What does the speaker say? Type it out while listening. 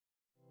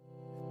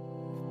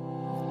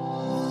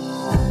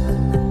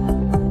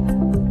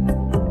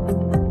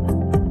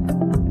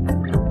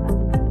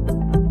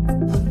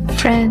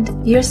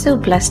Friend, you're so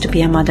blessed to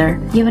be a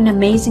mother. You have an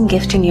amazing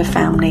gift in your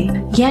family.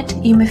 Yet,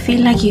 you may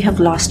feel like you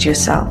have lost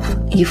yourself.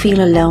 You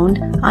feel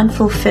alone,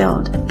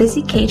 unfulfilled,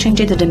 busy catering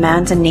to the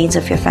demands and needs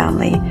of your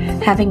family,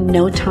 having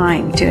no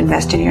time to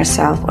invest in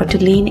yourself or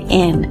to lean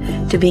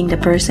in to being the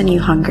person you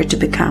hunger to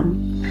become.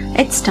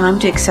 It's time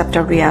to accept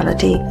our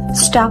reality,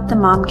 stop the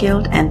mom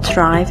guilt, and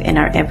thrive in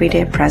our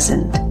everyday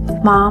present.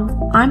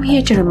 Mom, I'm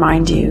here to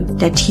remind you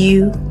that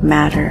you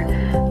matter.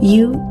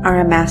 You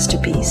are a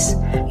masterpiece.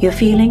 Your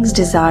feelings,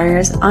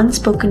 desires,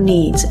 unspoken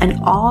needs,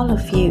 and all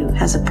of you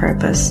has a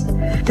purpose.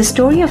 The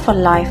story of a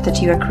life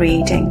that you are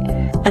creating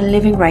and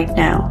living right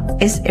now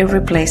is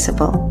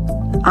irreplaceable.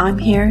 I'm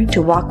here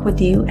to walk with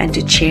you and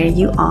to cheer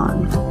you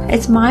on.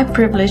 It's my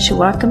privilege to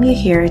welcome you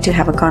here to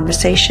have a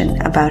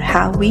conversation about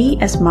how we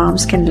as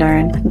moms can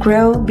learn,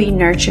 grow, be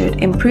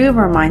nurtured, improve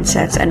our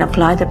mindsets, and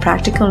apply the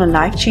practical and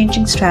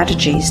life-changing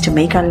strategies to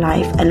make our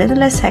life a little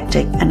less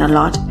hectic and a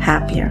lot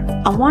happier.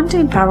 I want to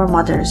empower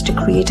mothers to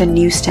create a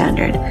new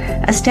standard,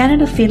 a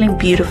standard of feeling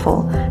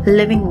beautiful,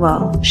 living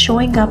well,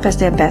 showing up as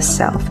their best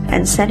self,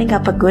 and setting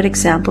up a good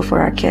example for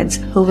our kids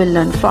who will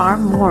learn far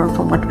more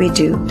from what we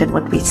do than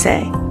what we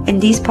say. In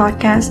these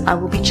podcasts, I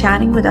will be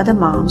chatting with other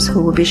moms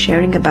who will be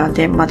sharing about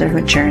their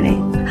motherhood journey,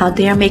 how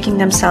they are making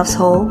themselves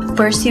whole,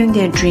 pursuing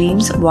their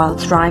dreams while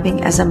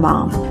thriving as a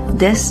mom.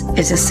 This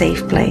is a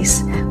safe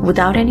place,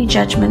 without any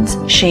judgments,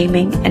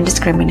 shaming, and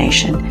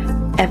discrimination.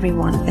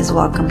 Everyone is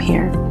welcome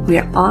here. We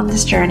are on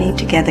this journey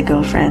together,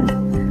 girlfriend.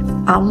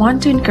 I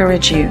want to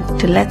encourage you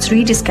to let's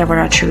rediscover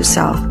our true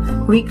self,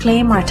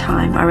 reclaim our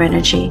time, our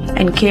energy,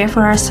 and care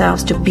for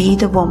ourselves to be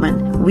the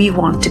woman we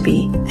want to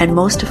be, and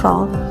most of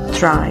all,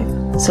 thrive.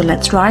 So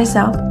let's rise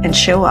up and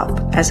show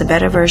up as a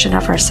better version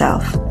of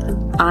ourselves.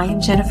 I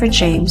am Jennifer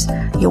James,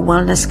 your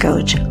wellness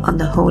coach on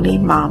the Holy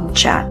Mom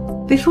Chat.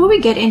 Before we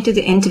get into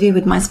the interview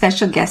with my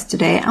special guest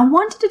today, I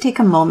wanted to take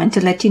a moment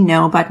to let you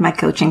know about my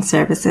coaching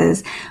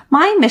services.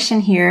 My mission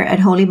here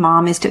at Holy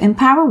Mom is to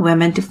empower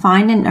women to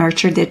find and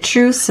nurture their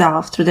true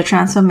self through the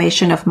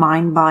transformation of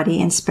mind, body,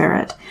 and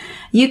spirit.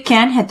 You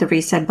can hit the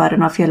reset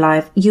button of your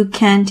life. You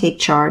can take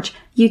charge.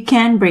 You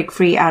can break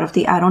free out of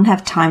the I don't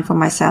have time for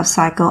myself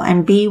cycle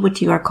and be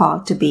what you are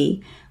called to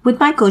be. With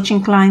my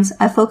coaching clients,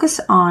 I focus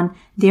on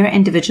their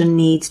individual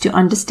needs to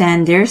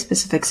understand their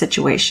specific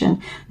situation.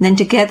 Then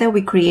together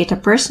we create a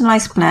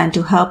personalized plan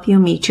to help you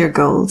meet your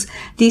goals.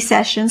 These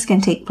sessions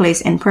can take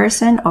place in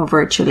person or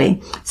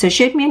virtually. So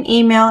shoot me an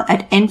email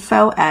at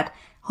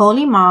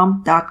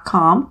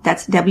info@holymom.com.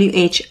 That's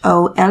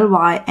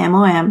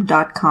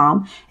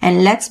WHOLYMOM.com.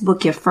 And let's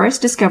book your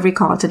first discovery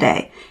call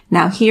today.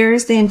 Now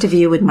here's the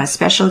interview with my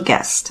special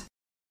guest.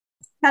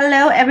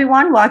 Hello,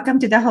 everyone. Welcome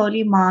to the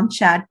Holy Mom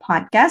Chat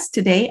podcast.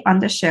 Today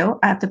on the show,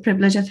 I have the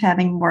privilege of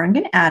having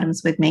Morgan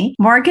Adams with me.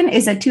 Morgan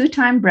is a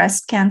 2-time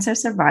breast cancer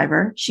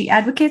survivor. She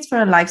advocates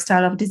for a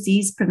lifestyle of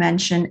disease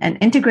prevention and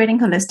integrating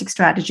holistic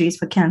strategies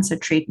for cancer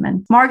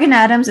treatment. Morgan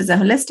Adams is a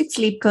holistic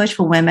sleep coach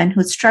for women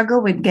who struggle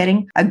with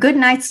getting a good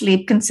night's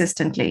sleep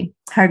consistently.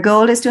 Her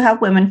goal is to help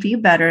women feel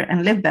better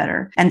and live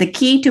better, and the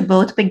key to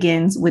both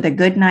begins with a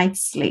good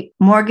night's sleep.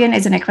 Morgan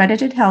is an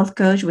accredited health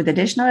coach with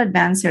additional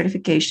advanced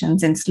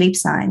certifications in sleep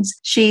science.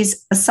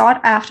 She's a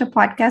sought-after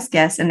podcast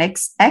guest and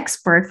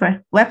expert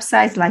for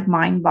websites like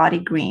Mind Body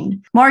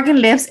Green.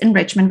 Morgan lives in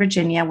Richmond,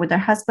 Virginia with her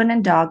husband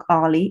and dog,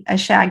 Ollie, a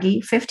shaggy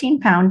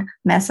 15-pound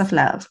mess of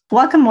love.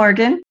 Welcome,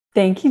 Morgan.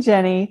 Thank you,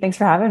 Jenny. Thanks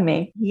for having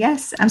me.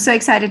 Yes, I'm so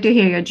excited to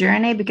hear your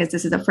journey because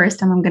this is the first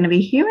time I'm going to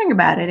be hearing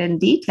about it in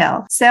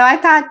detail. So I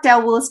thought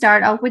we'll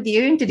start off with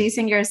you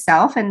introducing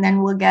yourself and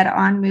then we'll get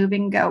on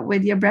moving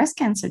with your breast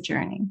cancer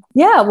journey.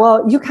 Yeah,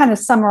 well, you kind of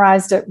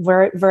summarized it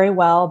very, very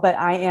well, but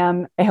I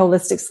am a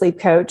holistic sleep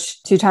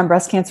coach, 2-time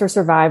breast cancer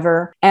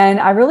survivor, and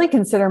I really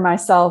consider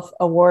myself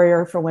a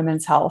warrior for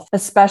women's health,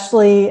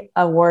 especially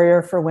a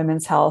warrior for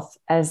women's health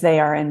as they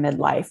are in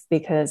midlife,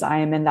 because I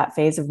am in that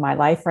phase of my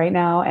life right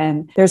now.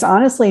 And there's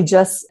honestly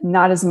just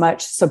not as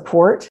much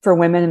support for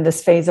women in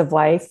this phase of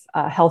life,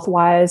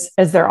 health-wise,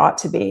 as there ought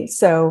to be.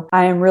 So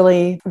I am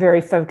really very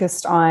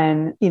focused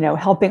on,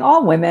 helping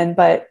all women,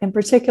 but in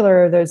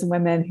particular, those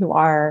women who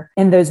are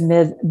in those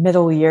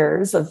middle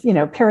years of,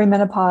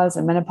 perimenopause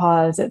and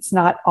menopause. It's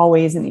not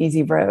always an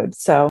easy road.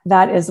 So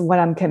that is what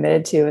I'm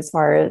committed to as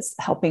far as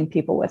helping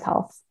people with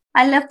health.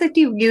 I love that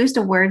you used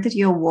the word that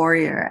you're a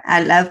warrior.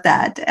 I love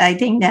that. I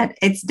think that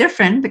it's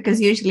different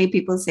because usually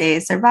people say a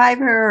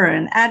survivor or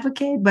an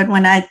advocate. But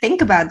when I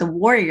think about the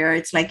warrior,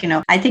 it's like,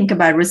 I think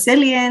about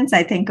resilience.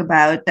 I think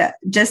about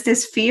just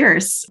this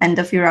fierce and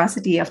the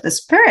ferocity of the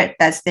spirit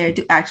that's there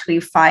to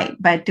actually fight,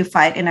 but to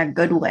fight in a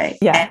good way.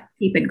 Yeah. And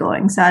keep it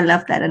going. So I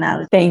love that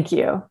analogy. Thank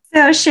you.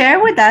 So share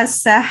with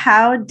us,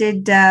 how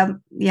did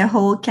your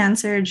whole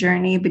cancer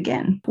journey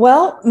begin?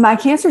 Well, my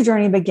cancer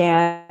journey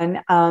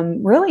began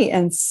really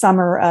in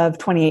summer of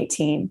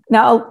 2018.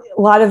 Now,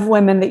 a lot of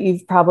women that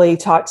you've probably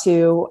talked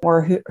to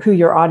or who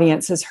your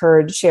audience has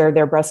heard share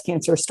their breast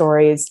cancer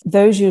stories,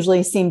 those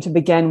usually seem to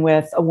begin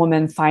with a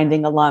woman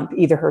finding a lump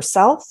either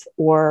herself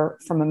or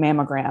from a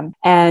mammogram.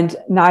 And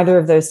neither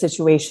of those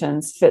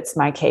situations fits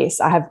my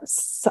case. I have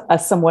a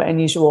somewhat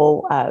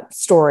unusual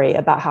story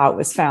about how it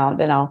was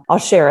found, and I'll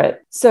share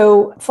it.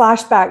 So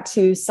flashback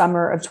to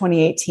summer of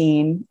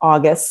 2018,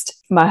 August.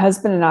 My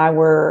husband and I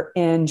were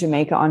in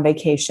Jamaica on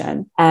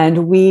vacation, and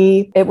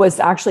it was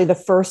actually the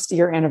first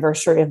year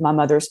anniversary of my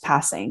mother's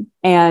passing.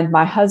 And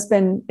my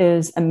husband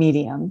is a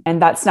medium,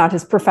 and that's not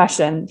his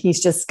profession.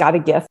 He's just got a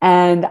gift.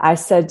 And I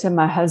said to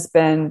my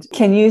husband,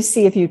 can you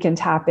see if you can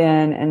tap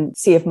in and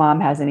see if mom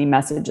has any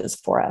messages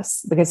for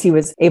us? Because he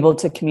was able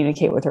to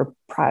communicate with her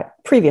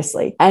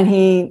previously. And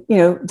he,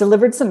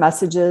 delivered some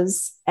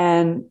messages.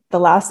 And the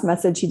last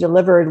message he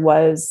delivered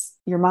was,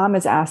 your mom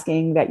is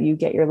asking that you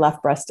get your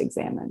left breast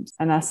examined.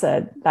 And I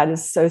said, that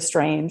is so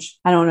strange.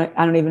 I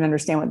don't even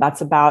understand what that's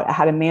about. I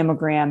had a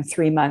mammogram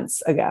 3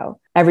 months ago.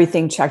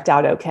 Everything checked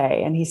out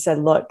okay. And he said,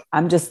 look,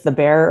 I'm just the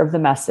bearer of the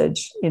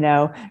message.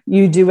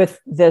 You do with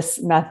this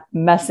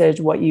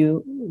message what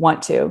you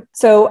want to.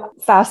 So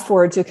fast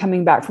forward to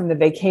coming back from the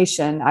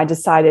vacation, I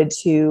decided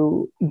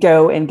to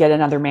go and get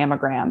another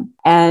mammogram.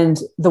 And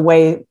the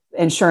way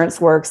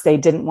insurance works, they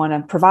didn't want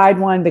to provide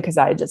one because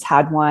I just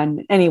had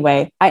one.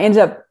 Anyway, I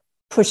ended up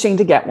pushing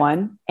to get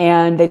one,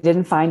 and they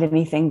didn't find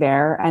anything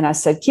there. And I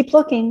said, keep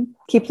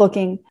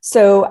looking.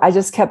 So I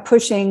just kept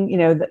pushing,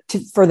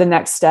 for the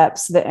next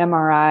steps, the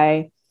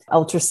MRI,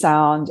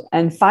 ultrasound.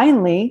 And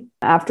finally,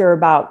 after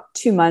about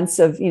 2 months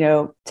of,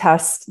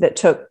 tests that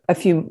took a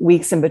few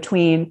weeks in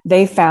between,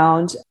 they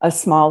found a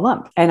small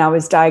lump. And I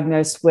was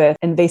diagnosed with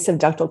invasive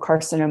ductal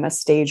carcinoma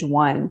stage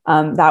 1.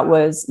 That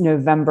was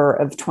November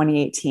of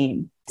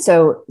 2018.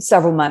 So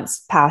several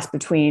months passed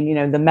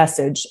between, the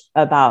message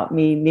about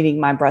me needing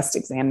my breast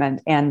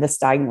examined and this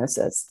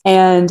diagnosis.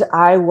 And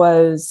I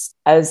was,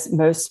 as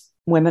most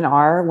women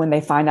are when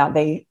they find out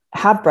they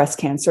have breast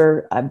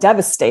cancer,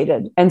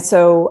 devastated. And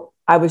so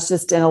I was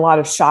just in a lot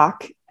of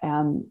shock,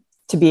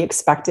 to be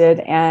expected.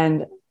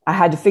 And I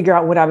had to figure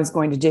out what I was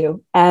going to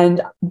do.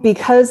 And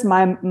because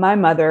my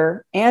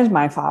mother and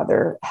my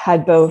father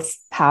had both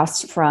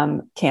passed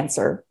from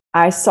cancer,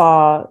 I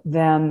saw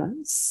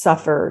them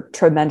suffer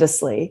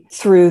tremendously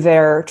through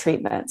their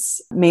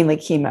treatments, mainly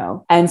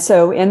chemo. And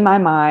so in my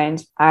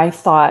mind, I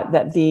thought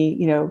that the,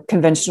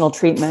 conventional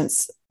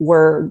treatments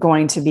were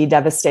going to be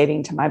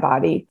devastating to my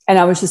body. And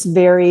I was just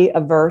very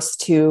averse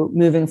to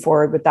moving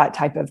forward with that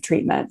type of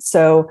treatment.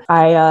 So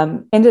I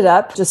ended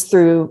up, just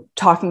through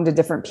talking to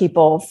different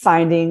people,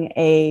 finding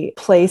a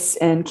place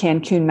in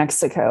Cancun,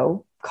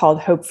 Mexico,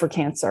 called Hope for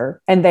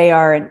Cancer. And they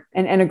are an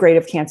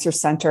integrative cancer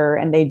center,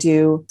 and they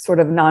do sort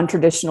of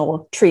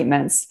non-traditional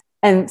treatments.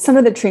 And some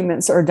of the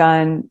treatments are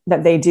done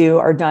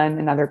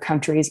in other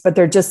countries, but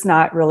they're just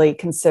not really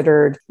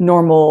considered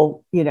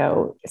normal,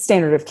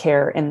 standard of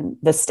care in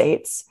the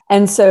States.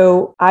 And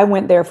so I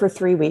went there for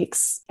 3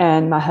 weeks,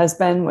 and my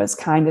husband was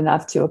kind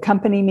enough to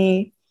accompany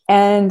me.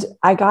 And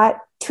I got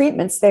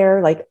treatments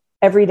there like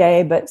every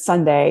day, but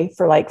Sunday,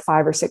 for like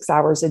 5 or 6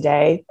 hours a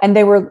day. And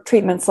they were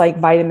treatments like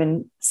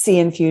vitamin C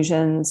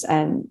infusions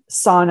and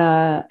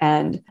sauna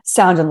and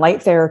sound and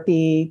light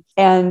therapy.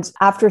 And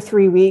after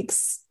 3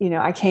 weeks,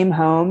 I came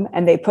home,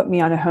 and they put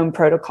me on a home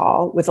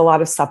protocol with a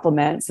lot of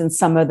supplements and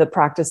some of the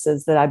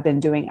practices that I've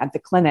been doing at the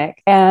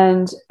clinic.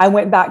 And I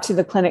went back to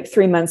the clinic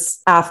 3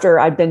 months after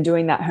I'd been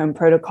doing that home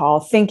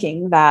protocol,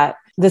 thinking that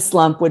this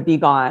lump would be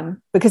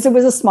gone, because it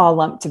was a small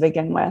lump to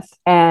begin with.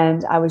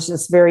 And I was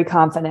just very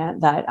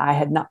confident that I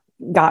had not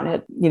gotten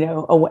it,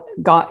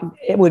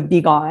 it would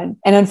be gone.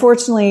 And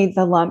unfortunately,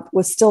 the lump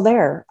was still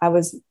there. I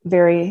was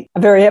very,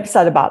 very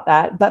upset about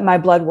that, but my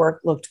blood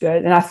work looked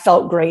good and I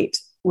felt great,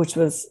 which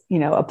was,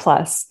 a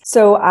plus.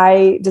 So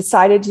I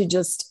decided to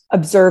just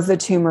observe the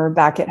tumor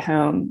back at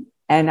home.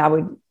 And I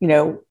would,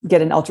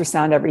 get an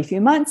ultrasound every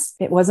few months.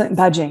 It wasn't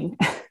budging.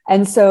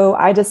 And so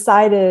I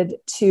decided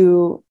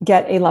to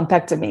get a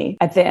lumpectomy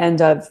at the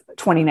end of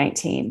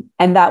 2019.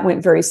 And that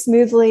went very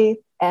smoothly.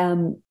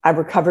 And I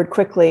recovered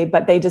quickly,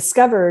 but they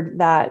discovered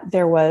that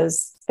there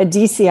was a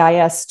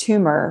DCIS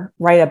tumor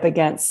right up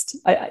against,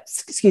 a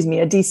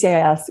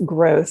DCIS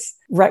growth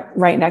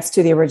right next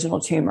to the original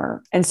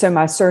tumor. And so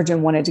my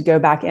surgeon wanted to go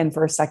back in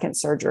for a second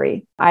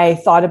surgery. I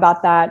thought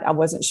about that. I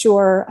wasn't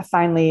sure. I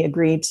finally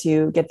agreed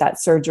to get that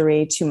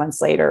surgery 2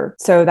 months later.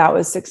 So that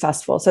was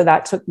successful. So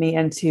that took me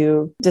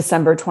into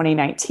December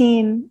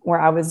 2019, where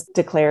I was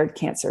declared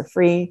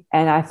cancer-free.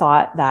 And I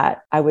thought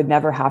that I would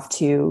never have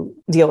to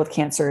deal with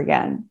cancer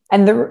again.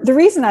 And the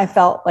reason I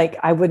felt like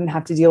I wouldn't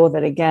have to deal with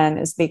it again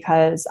is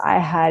because I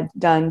had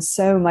done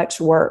so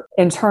much work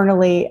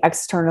internally,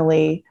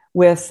 externally,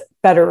 with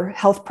better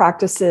health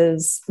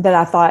practices that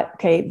I thought,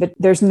 okay, but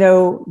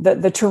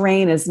the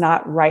terrain is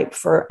not ripe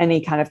for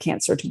any kind of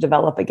cancer to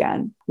develop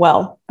again.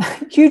 Well,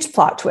 huge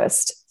plot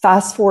twist.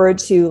 fast forward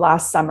to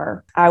last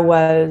summer, I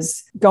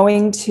was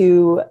going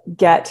to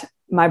get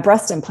my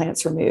breast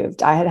implants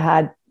removed. I had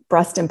had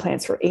breast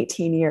implants for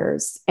 18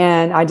 years.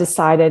 And I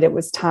decided it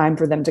was time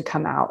for them to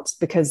come out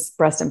because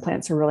breast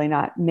implants are really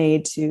not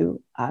made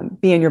to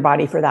be in your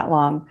body for that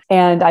long.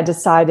 And I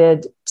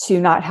decided to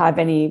not have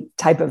any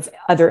type of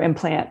other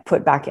implant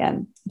put back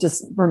in,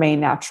 just remain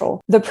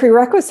natural. The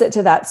prerequisite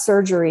to that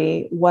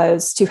surgery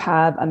was to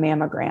have a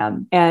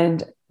mammogram.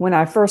 And when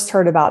I first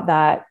heard about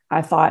that,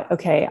 I thought,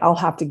 okay, I'll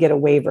have to get a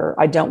waiver.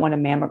 I don't want a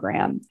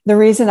mammogram. The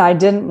reason I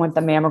didn't want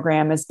the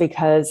mammogram is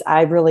because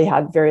I really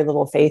had very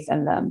little faith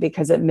in them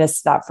because it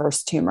missed that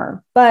first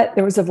tumor. But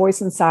there was a voice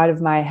inside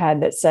of my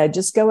head that said,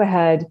 just go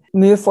ahead,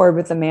 move forward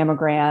with the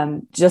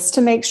mammogram just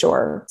to make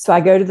sure. So I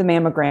go to the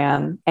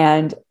mammogram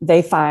and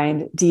they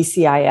find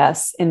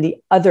DCIS in the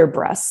other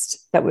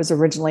breast that was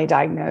originally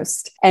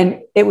diagnosed.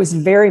 And it was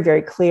very,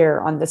 very clear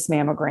on this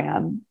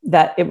mammogram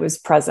that it was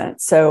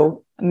present.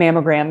 So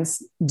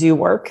mammograms do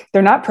work.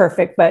 They're not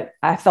perfect, but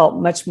I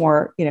felt much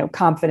more,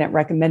 confident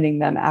recommending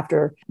them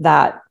after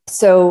that.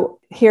 So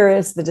here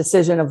is the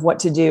decision of what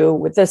to do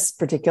with this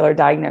particular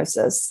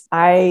diagnosis.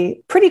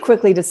 I pretty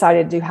quickly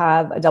decided to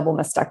have a double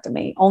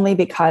mastectomy, only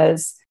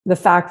because the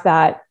fact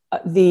that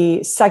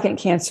the second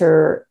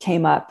cancer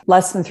came up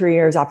less than 3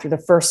 years after the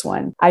first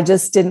one. I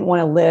just didn't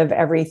want to live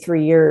every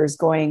 3 years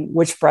going,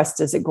 which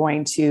breast is it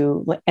going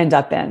to end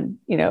up in?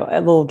 A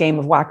little game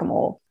of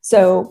whack-a-mole.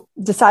 So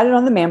decided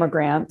on the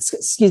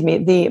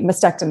the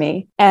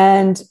mastectomy.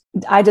 And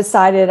I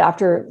decided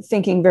after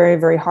thinking very,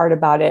 very hard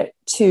about it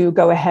to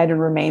go ahead and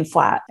remain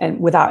flat and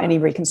without any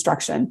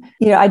reconstruction.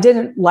 I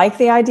didn't like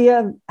the idea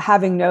of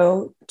having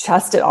no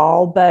chest at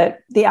all, but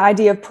the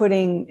idea of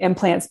putting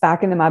implants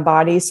back into my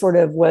body sort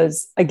of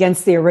was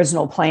against the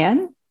original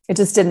plan. It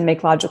just didn't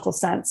make logical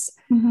sense.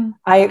 Mm-hmm.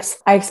 I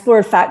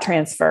explored fat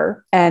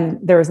transfer and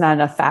there was not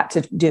enough fat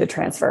to do the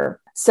transfer.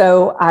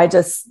 So I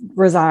just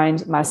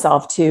resigned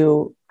myself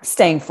to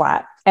staying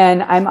flat.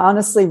 And I'm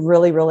honestly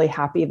really, really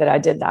happy that I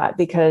did that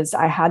because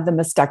I had the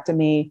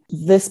mastectomy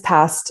this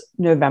past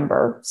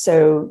November,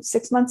 so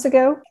 6 months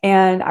ago,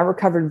 and I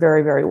recovered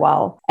very, very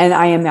well. And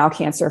I am now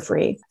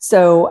cancer-free.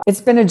 So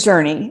it's been a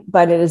journey,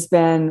 but it has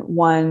been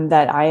one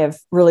that I have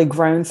really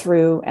grown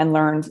through and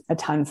learned a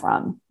ton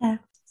from. Yeah.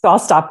 So I'll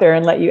stop there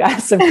and let you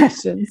ask some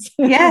questions.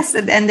 Yes.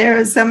 And there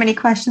are so many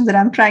questions that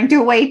I'm trying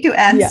to wait to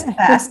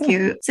ask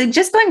you. So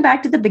just going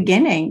back to the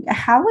beginning,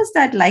 how was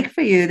that like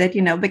for you that,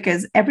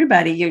 because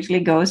everybody usually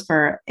goes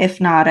for, if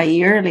not a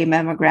yearly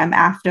mammogram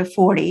after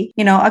 40,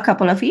 a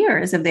couple of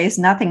years if there's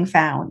nothing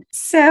found.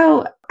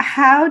 So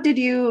how did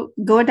you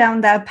go down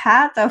that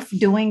path of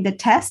doing the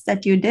test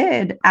that you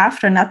did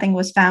after nothing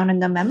was found in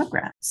the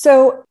mammogram?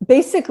 So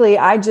basically,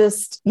 I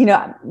just,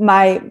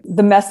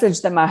 the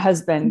message that my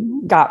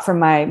husband got from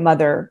my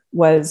mother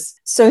was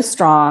so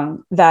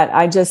strong that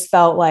I just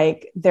felt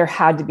like there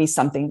had to be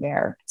something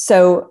there.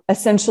 So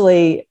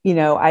essentially,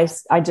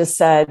 I just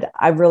said,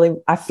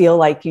 I feel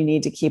like you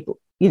need to keep,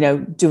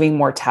 doing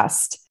more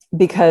tests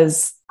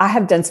because I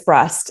have dense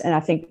breast, and I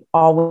think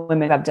all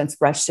women who have dense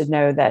breast should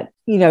know that,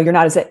 you're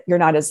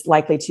not as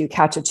likely to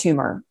catch a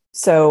tumor.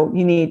 So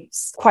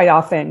quite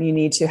often you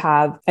need to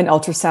have an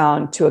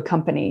ultrasound to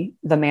accompany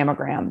the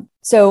mammogram.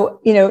 So,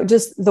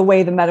 just the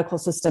way the medical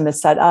system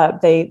is set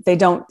up, they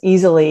don't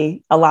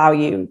easily allow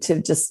you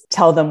to just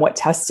tell them what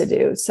tests to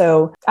do.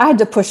 So I had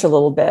to push a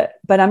little bit,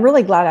 but I'm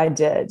really glad I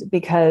did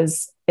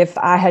because if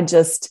I had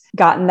just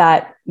gotten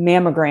that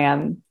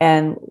mammogram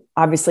and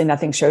obviously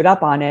nothing showed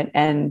up on it,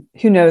 and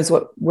who knows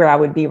where I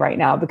would be right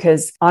now,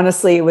 because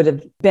honestly, it would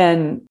have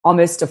been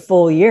almost a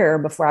full year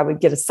before I would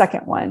get a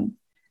second one.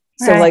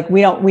 So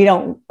we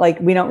don't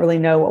really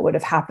know what would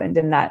have happened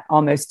in that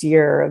almost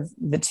year of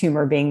the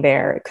tumor being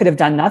there. It could have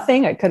done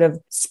nothing. It could have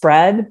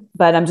spread,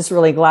 but I'm just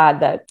really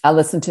glad that I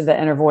listened to the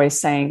inner voice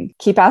saying,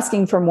 keep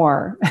asking for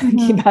more,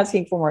 keep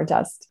asking for more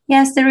tests.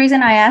 Yes. The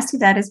reason I asked you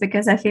that is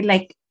because I feel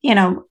like,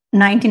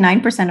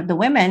 99% of the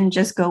women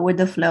just go with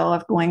the flow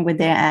of going with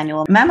their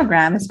annual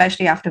mammogram,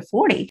 especially after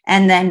 40.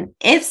 And then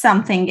if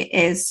something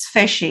is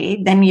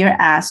fishy, then you're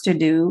asked to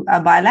do a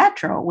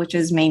bilateral, which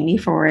is mainly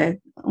for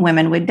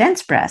women with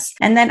dense breasts.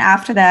 And then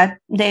after that,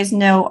 there's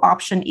no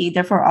option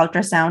either for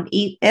ultrasound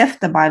if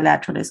the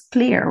bilateral is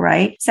clear,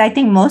 right? So I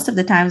think most of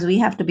the times we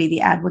have to be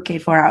the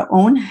advocate for our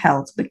own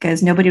health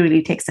because nobody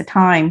really takes the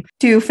time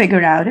to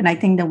figure out. And I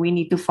think that we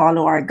need to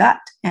follow our gut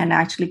and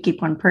actually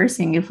keep on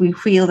pursing if we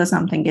feel that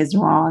something is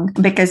wrong.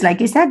 Because like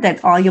you said,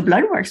 that all your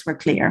blood works were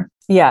clear.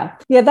 Yeah.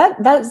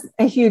 That's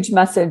a huge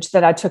message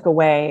that I took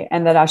away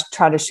and that I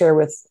try to share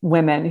with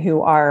women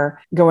who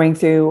are going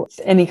through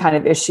any kind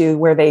of issue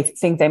where they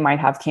think they might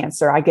have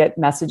cancer. I get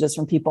messages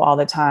from people all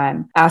the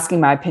time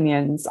asking my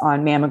opinions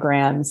on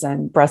mammograms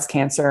and breast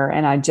cancer.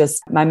 And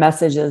my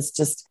message is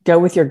just go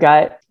with your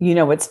gut. You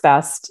know what's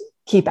best.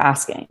 Keep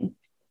asking.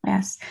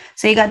 Yes.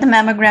 So you got the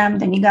mammogram,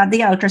 then you got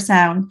the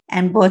ultrasound,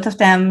 and both of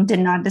them did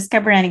not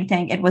discover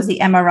anything. It was the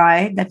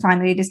MRI that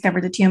finally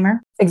discovered the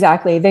tumor.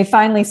 Exactly. They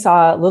finally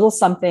saw a little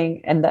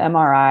something in the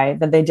MRI,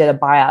 then they did a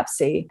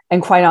biopsy.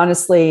 And quite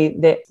honestly,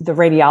 the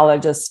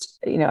radiologist,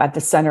 at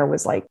the center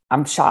was like,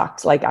 I'm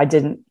shocked. Like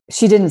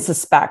she didn't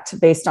suspect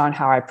based on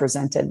how I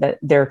presented that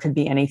there could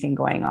be anything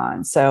going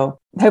on. So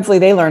hopefully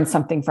they learned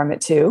something from it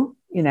too.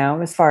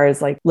 As far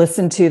as like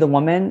listen to the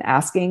woman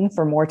asking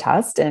for more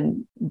tests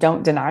and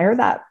don't deny her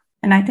that.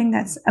 And I think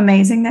that's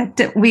amazing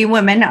that we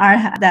women are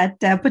that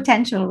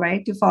potential,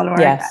 right, to follow our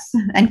gut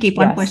and keep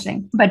on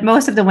pushing. But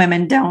most of the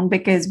women don't,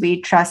 because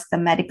we trust the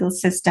medical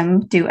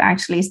system to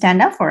actually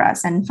stand up for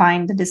us and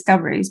find the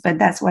discoveries. But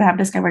that's what I've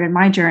discovered in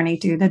my journey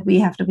too, that we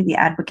have to be the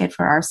advocate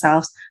for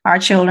ourselves, our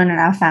children, and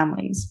our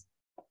families.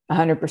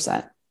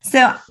 100%.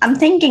 So I'm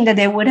thinking that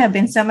there would have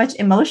been so much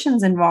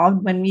emotions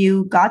involved when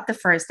you got the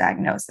first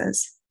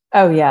diagnosis.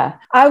 Oh, yeah.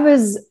 I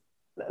was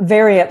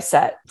very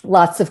upset.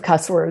 Lots of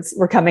cuss words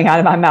were coming out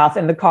of my mouth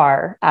in the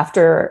car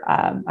after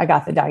I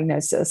got the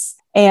diagnosis.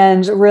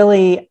 And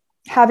really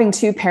having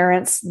two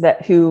parents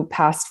who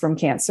passed from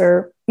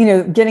cancer,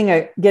 getting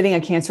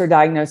a cancer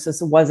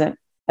diagnosis wasn't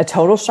a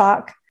total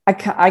shock.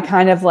 I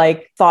kind of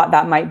thought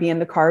that might be in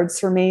the cards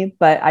for me,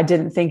 but I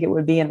didn't think it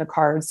would be in the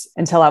cards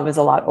until I was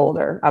a lot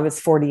older. I was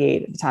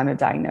 48 at the time of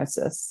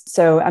diagnosis.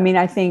 So,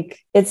 I think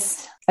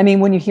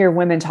when you hear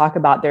women talk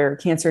about their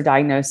cancer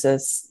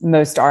diagnosis,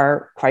 most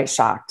are quite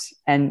shocked.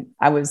 And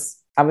I was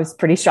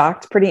pretty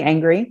shocked, pretty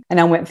angry. And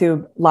I went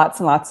through lots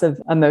and lots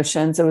of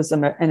emotions. It was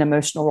an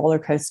emotional roller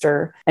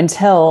coaster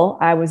until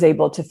I was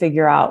able to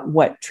figure out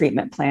what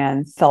treatment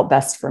plan felt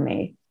best for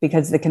me.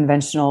 Because the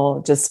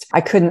conventional I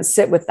couldn't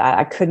sit with that.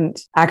 I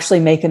couldn't actually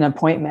make an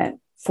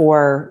appointment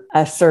for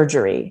a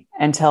surgery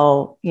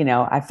until,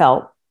 I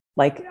felt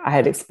like I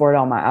had explored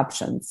all my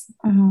options.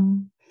 Mm-hmm.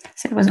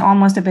 So it was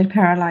almost a bit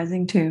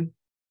paralyzing too.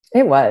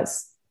 It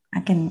was. I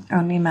can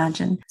only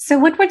imagine. So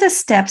what were the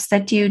steps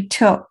that you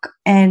took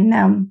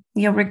in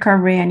your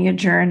recovery and your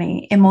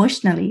journey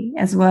emotionally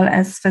as well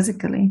as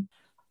physically?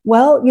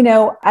 Well,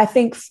 I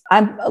think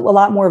I'm a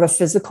lot more of a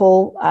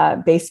physical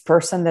based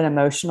person than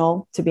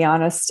emotional, to be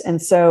honest. And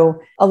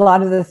so a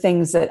lot of the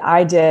things that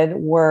I did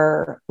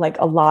were like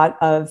a lot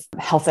of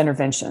health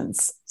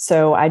interventions.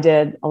 So I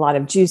did a lot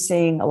of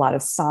juicing, a lot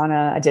of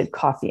sauna. I did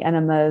coffee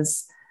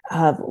enemas,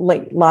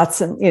 lots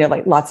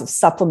of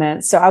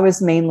supplements. So I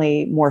was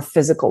mainly more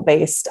physical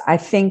based. I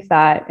think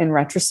that in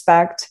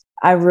retrospect,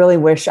 I really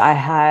wish I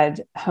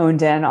had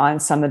honed in on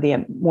some of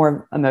the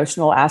more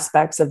emotional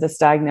aspects of this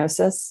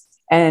diagnosis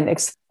and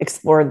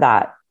explored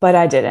that, but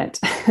I didn't.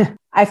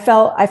 I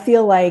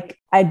feel like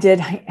I did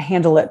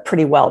handle it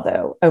pretty well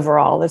though,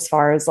 overall, as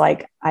far as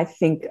I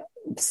think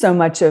so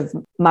much of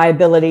my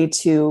ability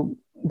to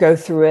go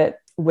through it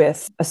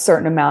with a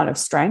certain amount of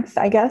strength,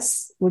 I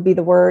guess would be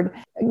the word,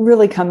 it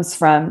really comes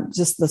from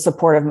just the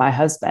support of my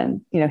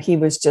husband. He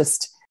was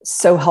just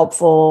so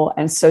helpful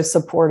and so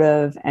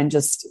supportive, and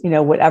just,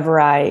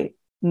 whatever I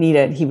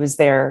needed, he was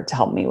there to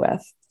help me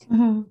with.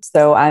 Mm-hmm.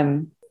 So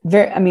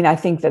I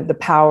think that the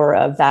power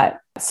of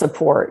that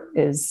support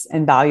is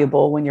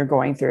invaluable when you're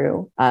going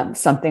through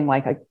something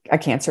like a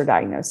cancer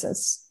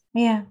diagnosis.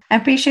 Yeah, I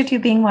appreciate you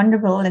being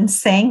vulnerable and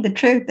saying the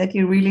truth that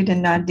you really did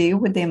not deal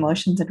with the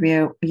emotions that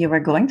you were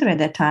going through at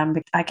that time.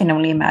 I can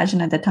only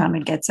imagine at the time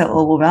it gets so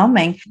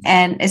overwhelming,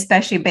 and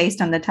especially based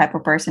on the type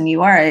of person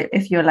you are.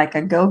 If you're like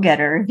a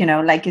go-getter,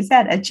 like you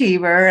said,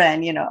 achiever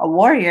and, a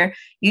warrior,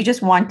 you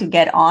just want to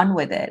get on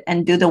with it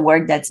and do the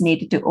work that's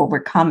needed to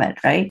overcome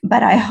it, right?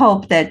 But I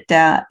hope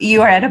that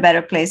you are at a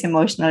better place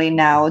emotionally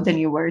now than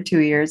you were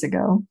 2 years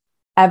ago.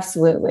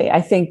 Absolutely.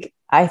 I think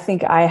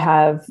I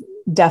have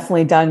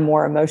definitely done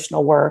more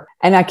emotional work,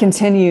 and I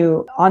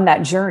continue on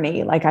that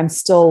journey. I'm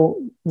still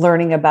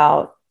learning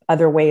about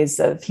other ways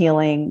of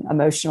healing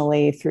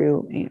emotionally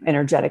through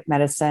energetic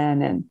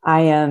medicine. And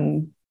I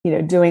am,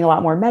 doing a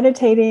lot more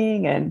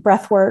meditating and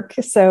breath work.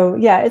 So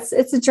yeah, it's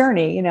a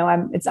journey,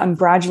 I'm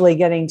gradually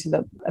getting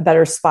to a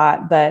better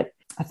spot, but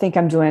I think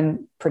I'm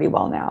doing pretty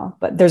well now,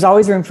 but there's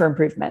always room for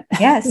improvement.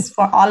 Yes,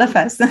 for all of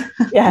us.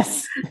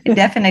 Yes. It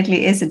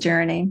definitely is a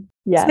journey.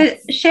 Yes.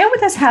 So share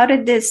with us, how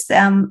did this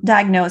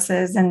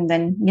diagnosis and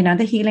then,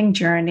 the healing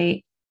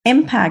journey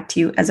impact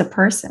you as a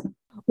person?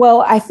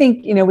 Well, I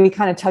think, we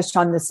kind of touched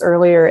on this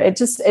earlier. It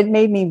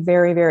made me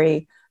very,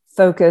 very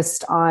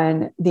focused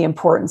on the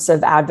importance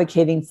of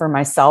advocating for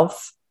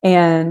myself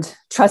and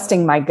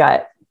trusting my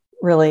gut.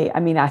 Really,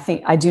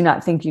 I do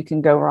not think you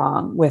can go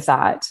wrong with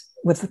that,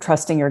 with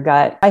trusting your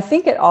gut. I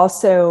think it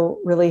also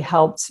really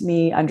helped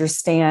me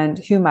understand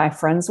who my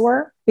friends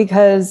were,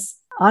 because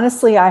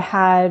honestly, I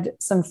had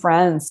some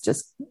friends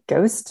just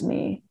ghost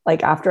me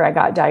after I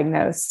got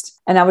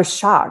diagnosed, and I was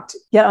shocked.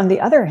 Yet on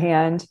the other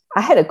hand,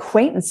 I had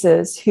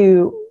acquaintances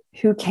who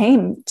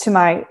came to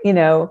my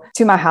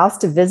house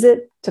to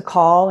visit, to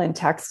call and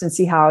text and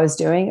see how I was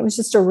doing. It was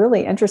just a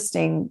really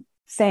interesting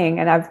thing.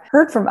 And I've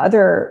heard from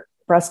other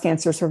breast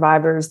cancer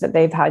survivors that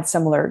they've had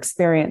similar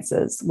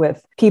experiences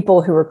with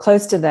people who were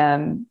close to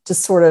them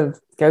just sort of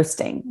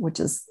ghosting, which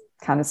is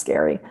kind of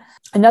scary.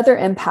 Another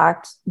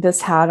impact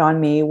this had on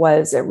me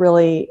was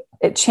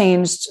it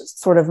changed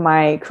sort of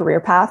my career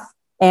path.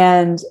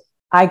 And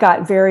I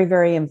got very,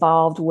 very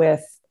involved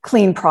with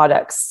clean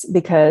products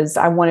because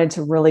I wanted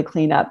to really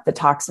clean up the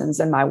toxins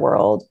in my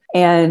world.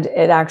 And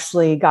it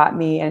actually got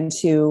me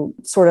into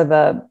sort of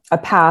a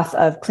path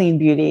of clean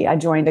beauty. I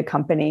joined a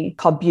company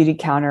called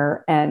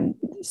Beautycounter and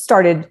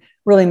started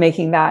really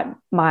making that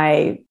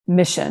my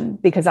mission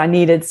because I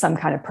needed some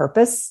kind of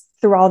purpose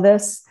through all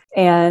this.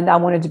 And I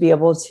wanted to be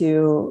able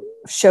to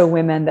show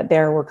women that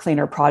there were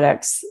cleaner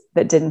products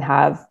that didn't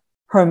have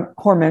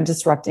hormone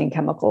disrupting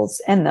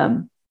chemicals in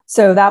them.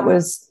 So that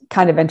was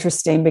kind of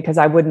interesting because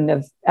I wouldn't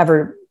have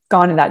ever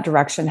gone in that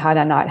direction had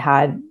I not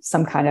had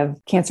some kind of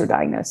cancer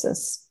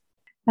diagnosis.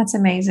 That's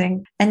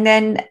amazing. And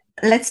then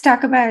let's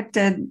talk about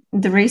the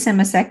recent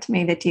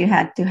mastectomy that you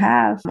had to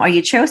have, or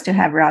you chose to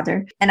have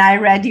rather. And I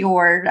read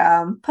your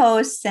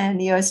posts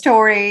and your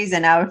stories,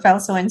 and I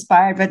felt so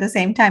inspired, but at the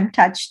same time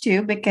touched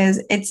too,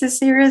 because it's a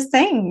serious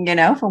thing,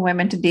 for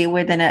women to deal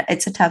with, and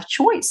it's a tough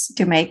choice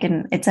to make,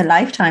 and it's a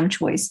lifetime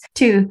choice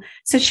too.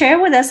 So share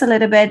with us a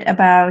little bit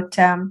about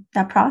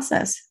that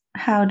process.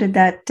 How did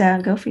that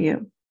go for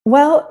you?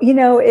 Well,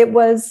 it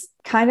was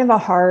kind of a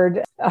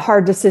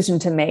hard decision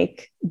to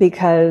make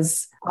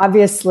because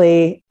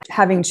obviously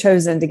having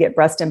chosen to get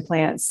breast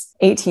implants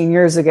 18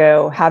 years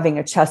ago, having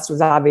a chest was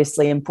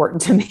obviously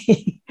important to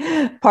me.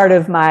 Part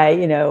of my,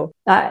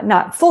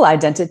 not full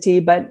identity,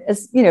 but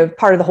as,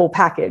 part of the whole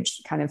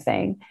package kind of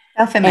thing.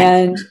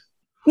 And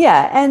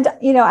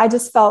I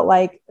just felt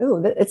like,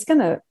 it's going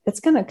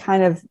to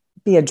kind of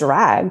be a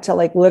drag to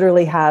like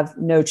literally have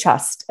no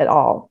chest at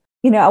all.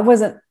 I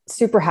wasn't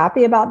super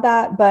happy about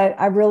that, but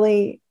I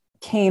really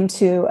came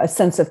to a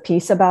sense of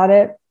peace about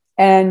it.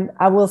 And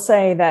I will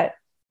say that,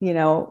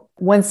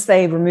 once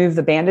they removed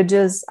the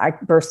bandages, I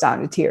burst out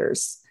into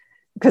tears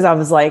because I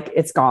was like,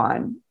 it's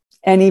gone.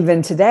 And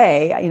even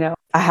today,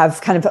 I have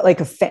kind of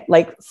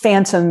like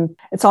phantom,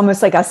 it's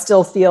almost like I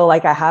still feel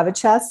like I have a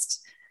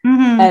chest.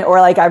 Mm-hmm. Or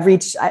like I've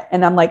reached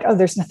and I'm like,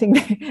 there's nothing.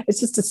 It's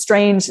just a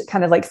strange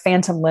kind of like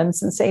phantom limb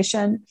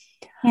sensation.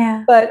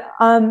 Yeah. But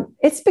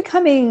it's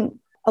becoming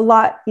a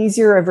lot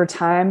easier over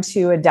time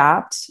to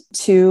adapt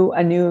to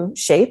a new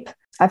shape.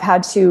 I've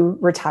had to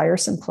retire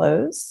some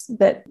clothes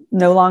that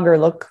no longer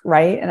look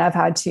right. And I've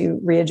had to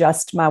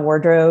readjust my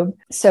wardrobe.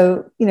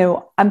 So,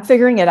 I'm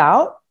figuring it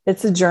out.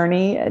 It's a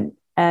journey.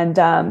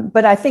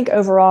 But I think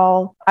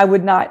overall, I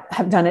would not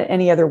have done it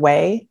any other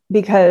way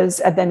because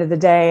at the end of the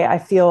day, I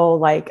feel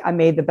like I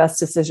made the best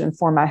decision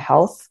for my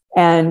health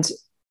and,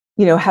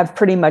 have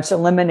pretty much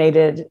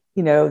eliminated,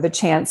 the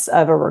chance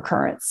of a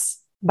recurrence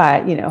by,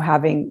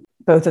 having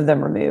both of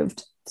them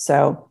removed.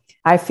 So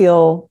I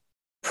feel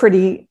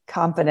pretty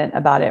confident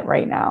about it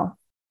right now.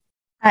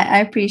 I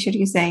appreciate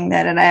you saying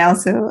that. And I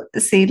also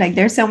see like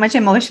there's so much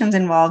emotions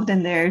involved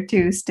in there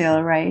too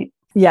still, right?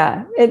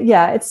 Yeah.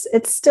 It's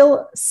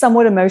still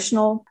somewhat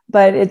emotional,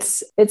 but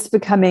it's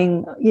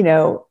becoming,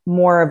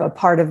 more of a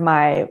part of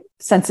my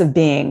sense of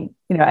being,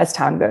 as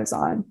time goes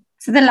on.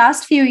 So the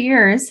last few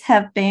years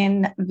have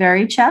been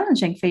very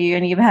challenging for you,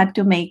 and you've had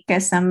to make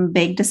some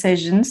big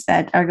decisions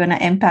that are going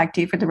to impact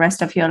you for the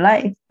rest of your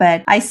life.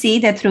 But I see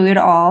that through it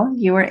all,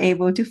 you were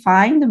able to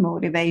find the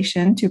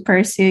motivation to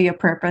pursue your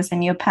purpose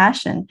and your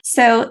passion.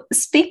 So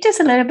speak to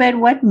us a little bit,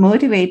 what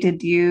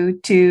motivated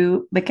you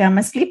to become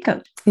a sleep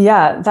coach?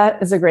 Yeah,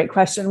 that is a great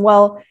question.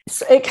 Well,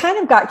 it kind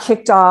of got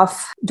kicked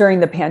off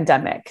during the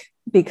pandemic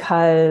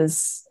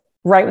because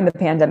right when the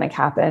pandemic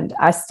happened,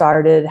 I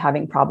started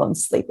having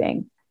problems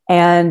sleeping.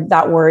 And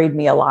that worried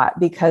me a lot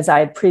because I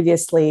had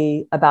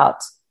previously,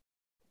 about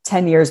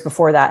 10 years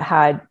before that,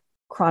 had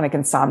chronic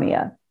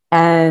insomnia.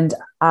 And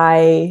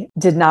I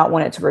did not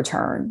want it to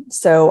return.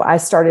 So I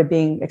started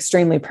being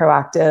extremely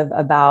proactive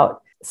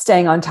about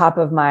staying on top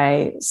of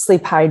my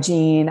sleep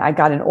hygiene. I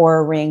got an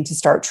Oura Ring to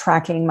start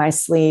tracking my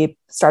sleep,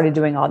 started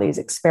doing all these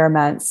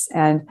experiments.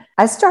 And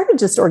I started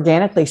just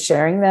organically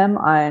sharing them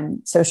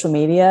on social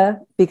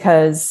media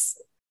because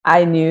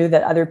I knew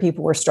that other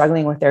people were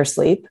struggling with their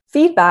sleep.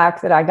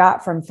 Feedback that I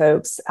got from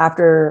folks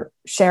after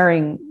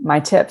sharing my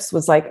tips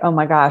was like, oh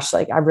my gosh,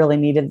 like I really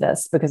needed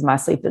this because my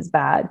sleep is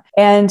bad.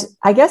 And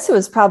I guess it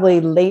was probably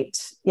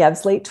late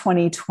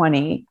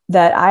 2020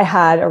 that I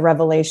had a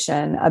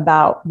revelation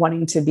about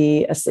wanting to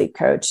be a sleep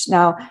coach.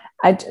 Now,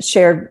 I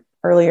shared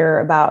earlier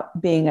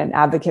about being an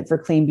advocate for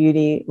clean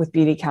beauty with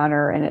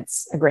Beautycounter, and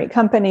it's a great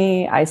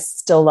company. I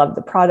still love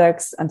the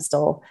products. I'm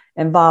still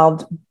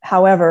involved.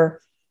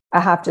 However, I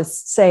have to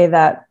say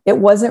that it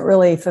wasn't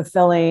really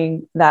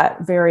fulfilling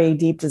that very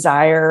deep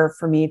desire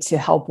for me to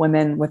help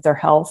women with their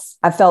health.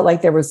 I felt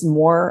like there was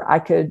more I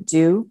could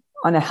do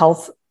on a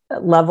health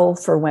level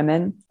for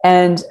women.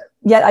 And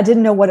yet I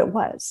didn't know what it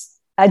was.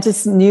 I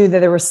just knew that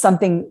there was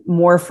something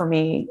more for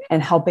me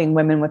in helping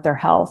women with their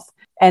health.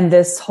 And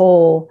this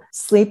whole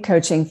sleep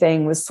coaching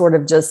thing was sort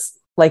of just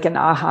like an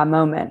aha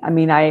moment. I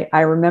mean, I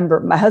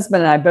remember my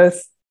husband and I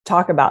both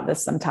talk about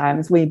this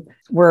sometimes. We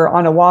were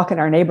on a walk in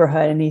our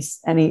neighborhood,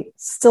 and he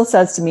still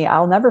says to me,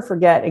 I'll never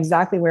forget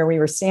exactly where we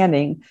were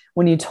standing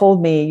when you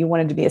told me you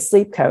wanted to be a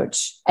sleep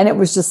coach. And it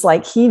was just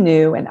like he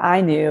knew and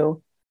I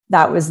knew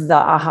that was the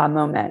aha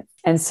moment.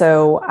 And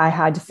so I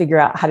had to figure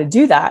out how to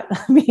do that.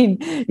 I mean,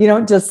 you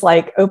don't just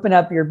like open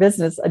up your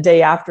business a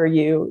day after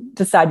you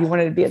decide you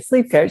wanted to be a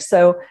sleep coach.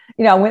 So,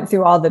 I went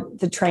through all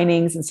the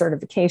trainings and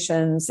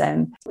certifications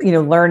and,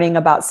 learning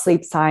about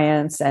sleep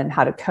science and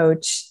how to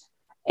coach.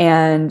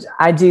 And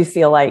I do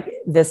feel like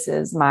this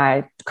is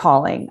my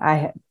calling.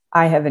 I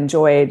have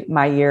enjoyed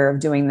my year of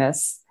doing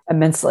this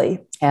immensely.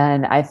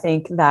 And I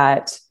think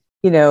that,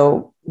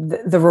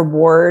 the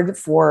reward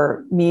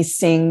for me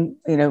seeing,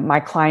 my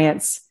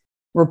clients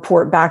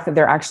report back that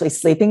they're actually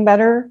sleeping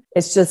better,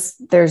 there's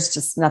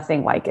just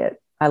nothing like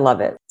it. I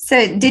love it.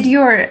 So did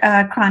your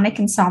chronic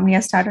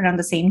insomnia start around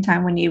the same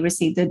time when you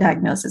received the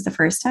diagnosis the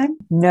first time?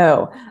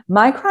 No,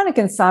 my chronic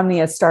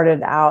insomnia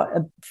started out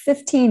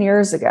 15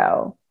 years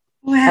ago.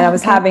 Wow, and I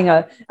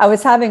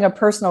was having a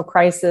personal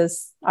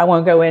crisis I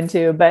won't go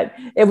into, but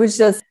it was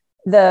just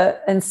the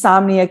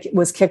insomnia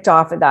was kicked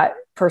off at that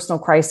personal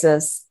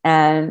crisis.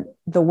 And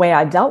the way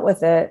I dealt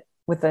with it,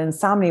 with the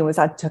insomnia, was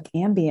I took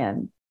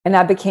Ambien. And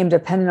I became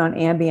dependent on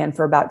Ambien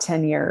for about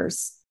 10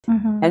 years.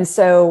 Mm-hmm. And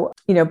so,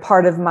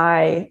 part of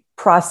my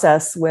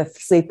process with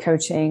sleep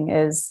coaching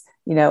is,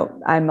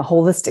 I'm a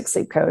holistic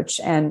sleep coach.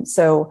 And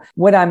so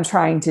what I'm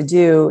trying to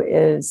do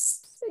is,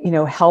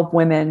 help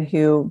women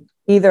who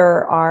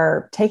either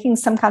are taking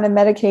some kind of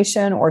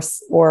medication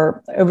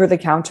or over the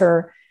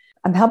counter.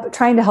 I'm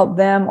trying to help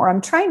them, or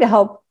I'm trying to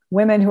help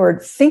women who are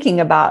thinking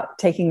about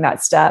taking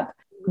that step,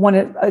 want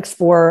to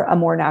explore a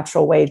more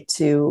natural way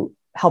to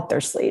help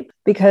their sleep.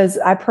 Because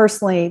I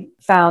personally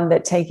found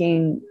that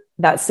taking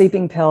that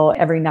sleeping pill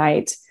every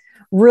night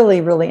really,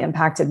 really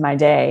impacted my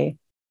day.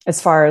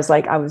 As far as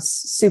like, I was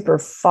super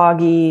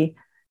foggy,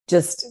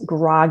 just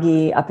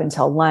groggy up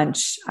until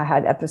lunch. I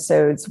had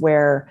episodes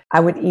where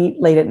I would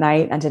eat late at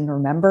night and didn't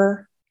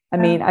remember. I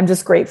mean, I'm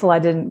just grateful I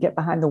didn't get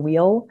behind the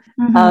wheel.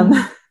 Mm-hmm.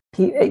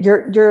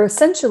 You're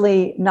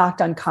essentially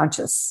knocked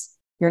unconscious.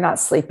 You're not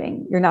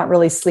sleeping. You're not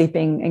really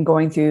sleeping and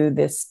going through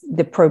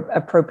the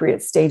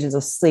appropriate stages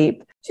of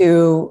sleep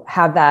to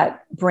have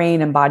that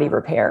brain and body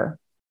repair.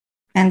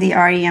 And the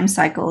REM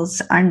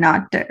cycles are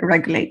not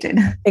regulated.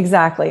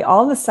 Exactly.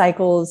 All the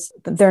cycles,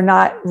 you're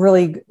not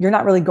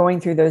really going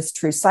through those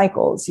true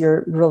cycles.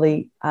 You're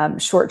really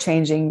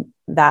shortchanging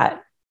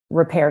that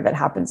repair that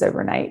happens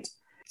overnight.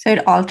 So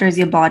it alters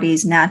your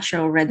body's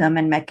natural rhythm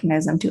and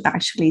mechanism to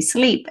actually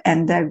sleep,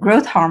 and the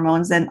growth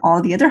hormones and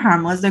all the other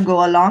hormones that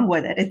go along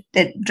with it.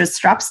 It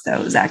disrupts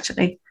those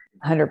actually.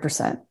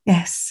 100%.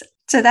 Yes.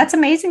 So that's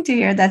amazing to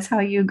hear. That's how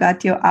you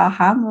got your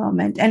aha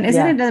moment. And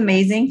isn't it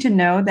amazing to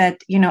know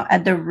that,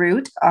 at the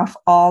root of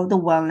all the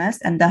wellness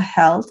and the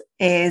health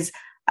is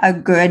a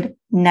good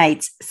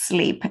night's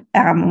sleep.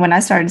 When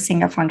I started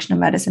seeing a functional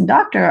medicine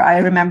doctor, I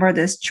remember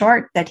this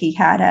chart that he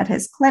had at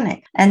his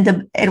clinic,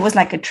 and it was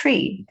like a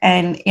tree.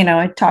 And,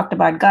 it talked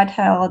about gut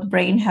health,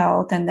 brain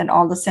health, and then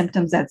all the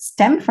symptoms that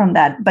stem from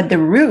that. But the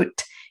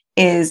root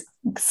is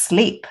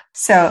sleep.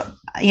 So,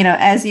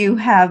 as you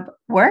have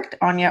worked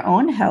on your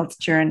own health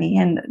journey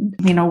and,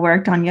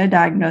 worked on your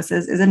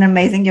diagnosis, isn't it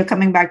amazing? You're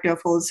coming back to a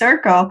full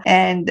circle,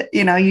 and,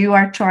 you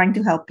are trying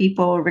to help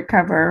people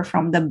recover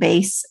from the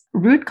base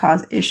root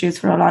cause issues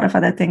for a lot of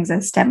other things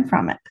that stem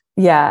from it.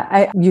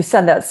 Yeah, you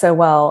said that so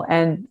well.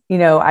 And,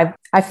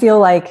 I feel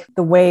like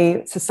the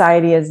way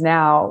society is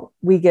now,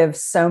 we give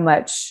so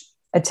much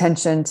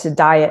attention to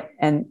diet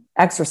and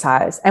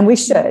exercise, and we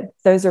should.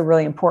 Those are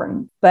really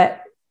important.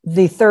 But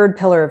the third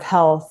pillar of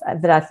health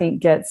that I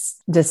think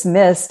gets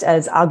dismissed,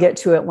 as I'll get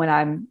to it when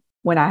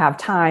I have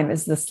time,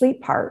 is the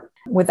sleep part.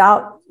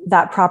 Without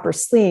that proper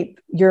sleep,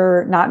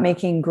 you're not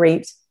making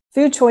great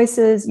food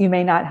choices. You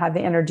may not have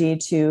the energy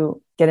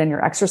to get in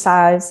your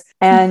exercise,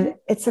 and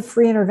it's a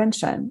free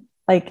intervention.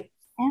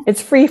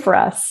 It's free for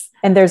us.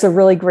 And there's a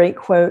really great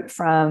quote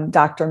from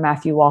Dr.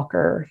 Matthew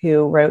Walker,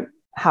 who wrote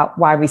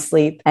Why We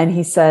Sleep. And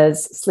he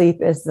says,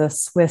 sleep is the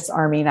Swiss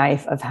Army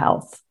knife of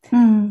health.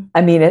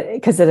 I mean,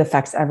 because it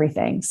affects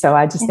everything. So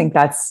I just think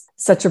that's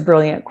such a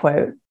brilliant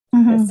quote.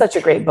 It's such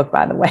a great book,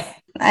 by the way.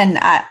 And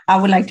I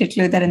would like to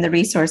include that in the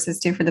resources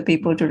too for the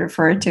people to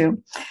refer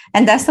to.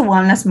 And that's the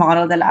wellness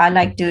model that I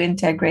like to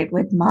integrate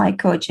with my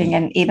coaching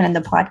and even in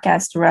the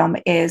podcast realm,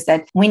 is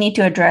that we need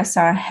to address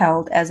our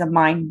health as a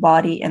mind,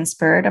 body, and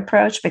spirit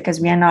approach,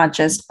 because we are not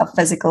just a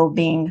physical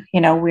being,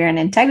 we're an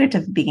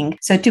integrative being.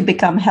 So to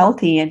become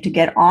healthy and to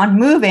get on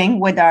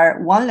moving with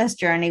our wellness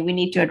journey, we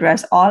need to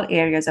address all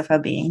areas of our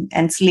being,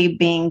 and sleep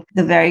being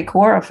the very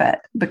core of it.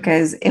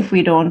 Because if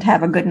we don't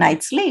have a good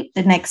night's sleep,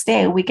 the next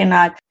day we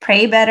cannot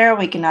pray better,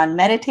 we cannot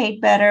meditate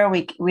better,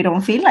 we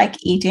don't feel like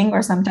eating,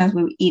 or sometimes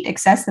we eat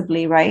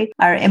excessively, right?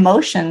 Our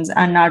emotions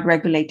are not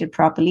regulated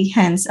properly,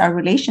 hence our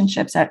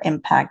relationships are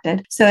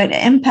impacted. So it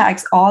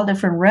impacts all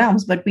different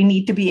realms, but we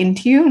need to be in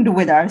tune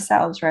with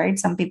ourselves, right?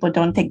 Some people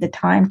don't take the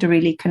time to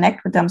really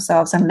connect with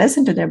themselves and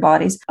listen to their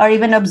bodies, or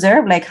even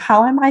observe, like,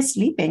 how am I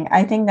sleeping?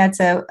 I think that's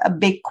a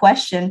big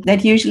question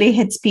that usually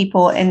hits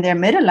people in their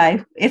middle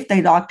life if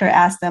the doctor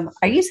asks them,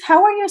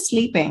 how are you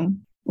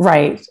sleeping?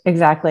 Right,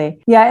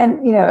 exactly. Yeah. And,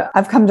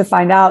 I've come to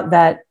find out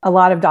that a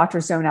lot of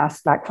doctors don't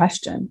ask that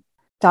question.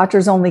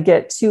 Doctors only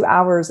get 2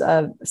 hours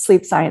of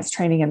sleep science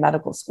training in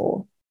medical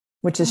school,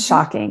 which is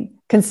shocking,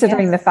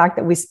 considering the fact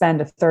that we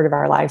spend a third of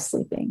our lives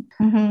sleeping.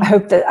 I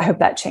hope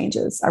that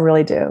changes. I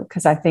really do.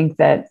 Because I think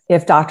that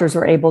if doctors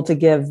were able to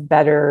give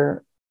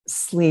better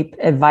sleep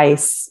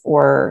advice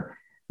or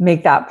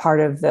make that part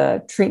of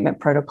the treatment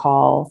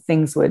protocol,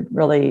 things would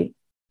really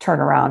turn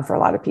around for a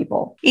lot of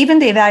people. Even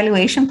the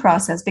evaluation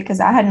process, because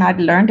I had not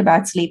learned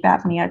about sleep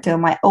apnea till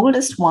my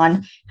oldest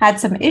one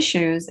had some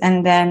issues.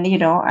 And then,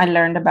 I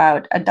learned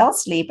about adult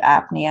sleep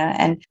apnea,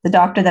 and the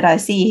doctor that I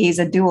see, he's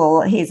an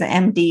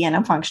MD and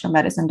a functional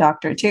medicine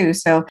doctor too.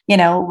 So,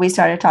 we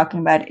started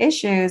talking about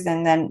issues,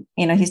 and then,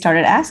 he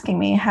started asking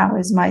me, how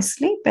is my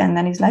sleep? And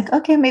then he's like,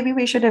 okay, maybe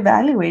we should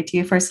evaluate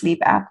you for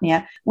sleep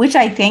apnea, which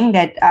I think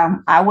that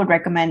I would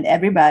recommend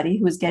everybody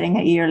who's getting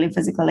a yearly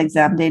physical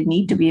exam, they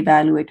need to be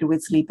evaluated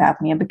with sleep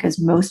apnea, because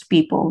most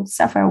people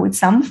suffer with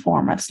some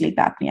form of sleep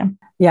apnea.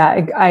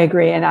 Yeah, I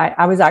agree. And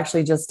I was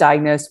actually just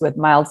diagnosed with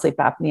mild sleep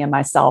apnea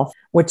myself,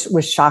 which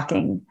was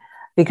shocking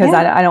because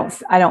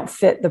I don't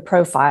fit the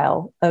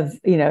profile of,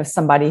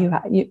 somebody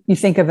who you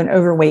think of an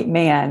overweight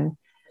man,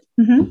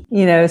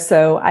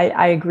 so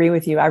I agree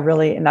with you.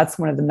 And that's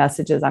one of the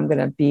messages I'm going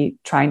to be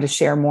trying to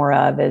share more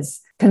of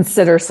is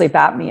consider sleep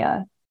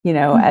apnea,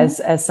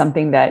 as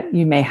something that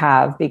you may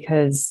have,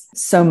 because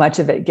so much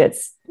of it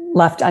gets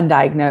left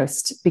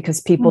undiagnosed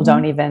because people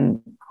don't even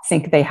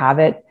think they have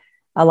it.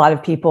 A lot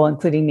of people,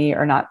 including me,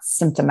 are not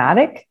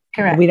symptomatic.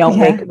 Correct. We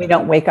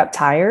don't wake up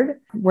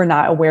tired. We're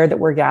not aware that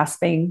we're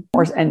gasping,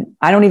 and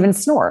I don't even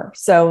snore.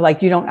 So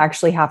you don't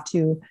actually have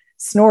to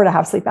snore to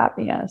have sleep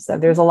apnea. So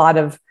there's a lot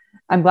of,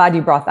 I'm glad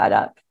you brought that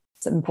up.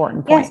 It's an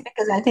important point. Yes,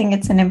 because I think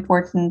it's an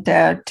important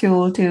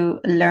tool to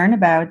learn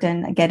about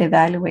and get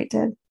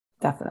evaluated.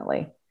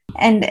 Definitely.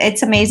 And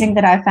it's amazing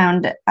that I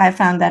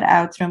found that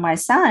out through my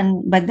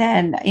son, but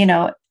then,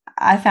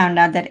 I found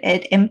out that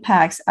it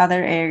impacts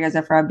other areas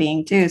of our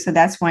being too. So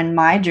that's when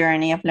my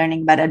journey of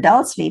learning about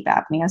adult sleep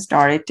apnea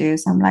started too.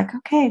 So I'm like,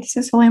 okay, this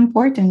is so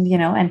important,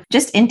 and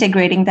just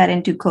integrating that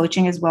into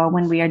coaching as well.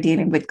 When we are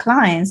dealing with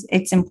clients,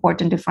 it's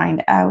important to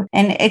find out.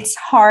 And it's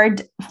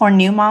hard for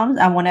new moms.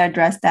 I want to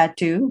address that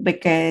too,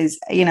 because,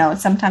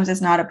 sometimes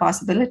it's not a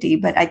possibility,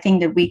 but I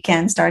think that we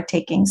can start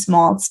taking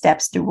small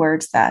steps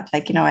towards that.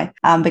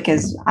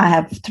 Because I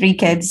have 3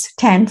 kids,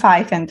 10,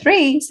 5, and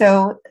 3.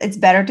 So it's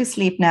better to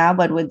sleep now,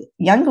 but with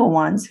younger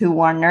ones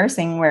who are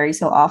nursing very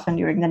so often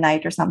during the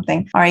night or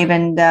something, or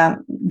even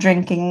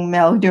drinking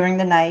milk during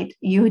the night,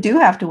 you do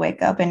have to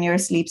wake up and your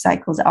sleep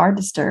cycles are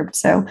disturbed.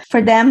 So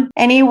for them,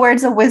 any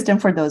words of wisdom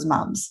for those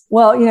moms?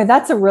 Well,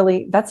 that's a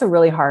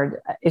really hard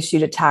issue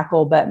to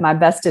tackle, but my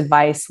best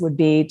advice would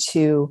be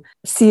to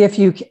see if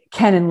you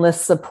can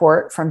enlist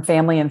support from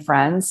family and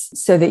friends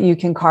so that you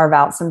can carve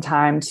out some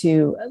time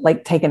to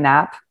take a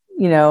nap,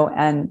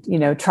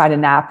 and, try to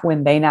nap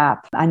when they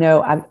nap. I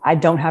know I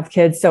don't have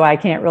kids, so I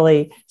can't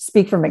really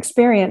speak from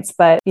experience,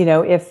 but,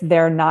 if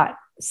they're not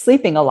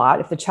sleeping a lot,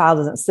 if the child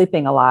isn't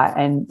sleeping a lot,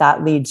 and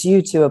that leads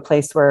you to a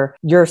place where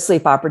your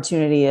sleep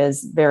opportunity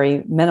is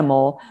very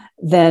minimal,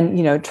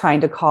 then, trying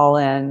to call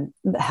in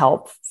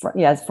help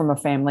from a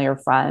family or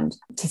friend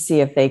to see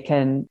if they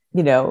can,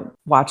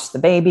 watch the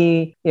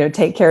baby,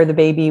 take care of the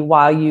baby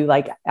while you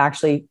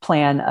actually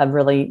plan a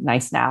really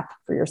nice nap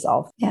for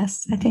yourself.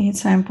 Yes, I think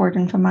it's so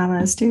important for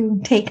mamas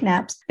to take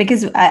naps,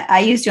 because I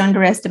used to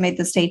underestimate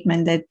the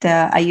statement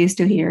that I used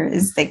to hear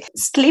is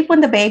sleep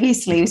when the baby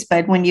sleeps,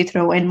 but when you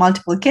throw in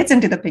multiple kids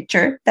into the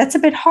picture, that's a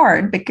bit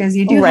hard because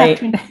you do have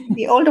to include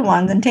the older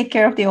ones and take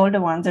care of the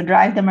older ones or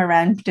drive them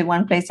around to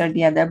one place or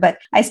the other. But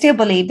I still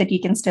believe that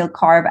you can still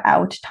carve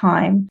out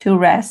time to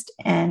rest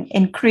and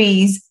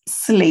increase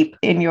sleep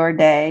in your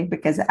day,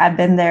 because I've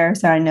been there.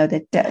 So I know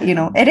that,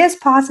 it is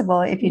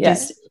possible if you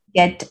just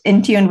get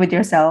in tune with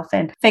yourself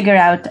and figure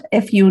out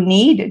if you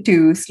need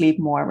to sleep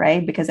more,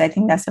 right? Because I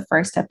think that's the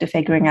first step to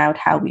figuring out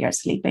how we are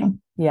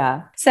sleeping.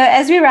 Yeah. So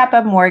as we wrap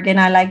up, Morgan,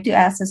 I like to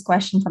ask this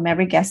question from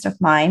every guest of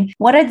mine.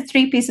 What are the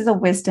 3 pieces of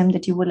wisdom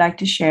that you would like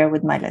to share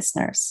with my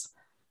listeners?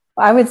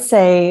 I would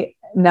say,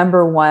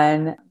 number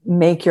 1,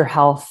 make your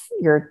health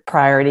your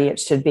priority. It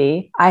should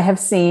be. I have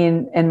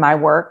seen in my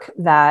work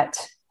that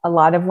a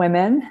lot of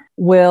women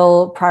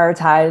will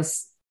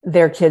prioritize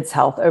their kids'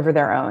 health over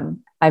their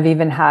own. I've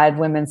even had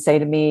women say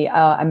to me,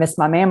 I missed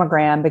my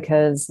mammogram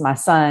because my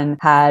son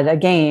had a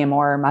game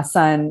or my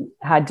son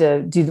had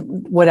to do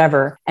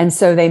whatever. And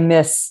so they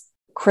miss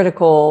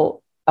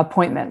critical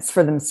appointments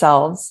for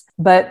themselves.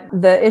 But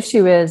the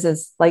issue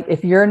is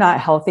if you're not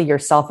healthy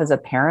yourself as a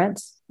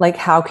parent, like,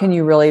 how can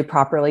you really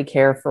properly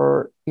care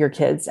for your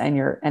kids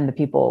and the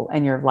people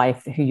in your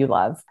life who you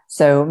love?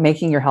 So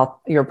making your health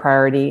your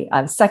priority.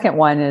 Second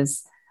one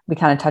is, we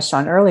kind of touched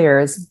on earlier,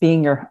 is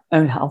being your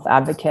own health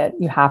advocate.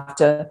 You have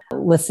to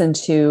listen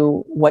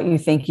to what you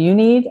think you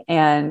need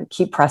and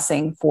keep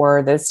pressing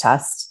for those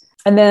tests.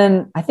 And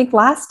then I think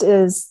last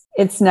is,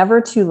 it's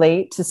never too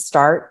late to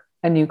start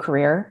a new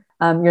career.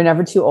 You're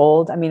never too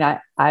old. I mean,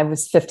 I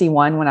was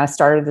 51 when I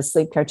started the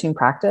sleep coaching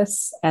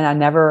practice, and I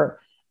never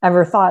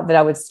ever thought that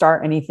I would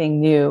start anything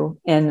new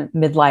in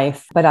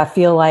midlife, but I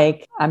feel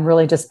like I'm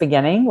really just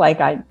beginning. Like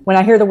when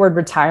I hear the word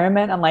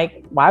retirement, I'm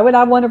like, why would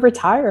I want to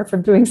retire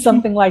from doing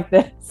something like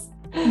this?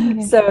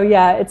 Okay. So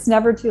yeah, it's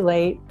never too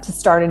late to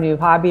start a new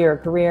hobby or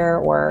career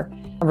or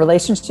a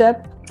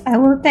relationship.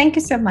 Well, thank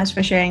you so much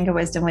for sharing your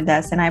wisdom with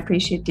us. And I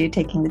appreciate you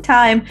taking the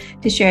time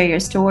to share your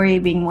story,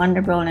 being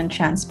vulnerable and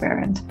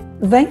transparent.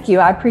 Thank you.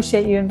 I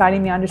appreciate you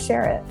inviting me on to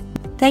share it.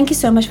 Thank you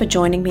so much for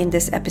joining me in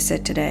this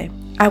episode today.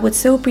 I would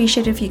so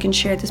appreciate if you can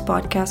share this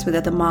podcast with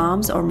other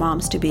moms or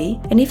moms-to-be.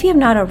 And if you have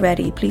not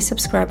already, please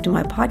subscribe to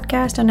my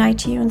podcast on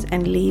iTunes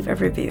and leave a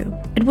review.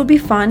 It would be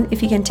fun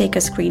if you can take a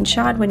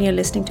screenshot when you're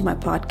listening to my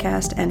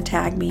podcast and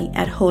tag me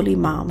at Holy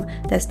Mom.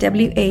 That's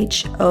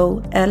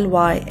WHOLYMOM.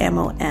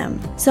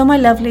 So my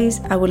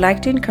lovelies, I would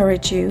like to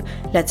encourage you,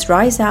 let's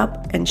rise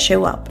up and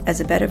show up as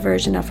a better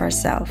version of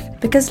ourselves.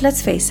 Because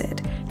let's face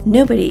it,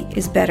 nobody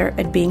is better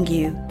at being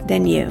you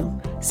than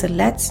you. So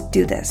let's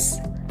do this.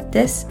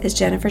 This is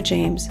Jennifer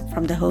James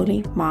from the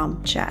Holy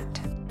Mom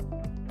Chat.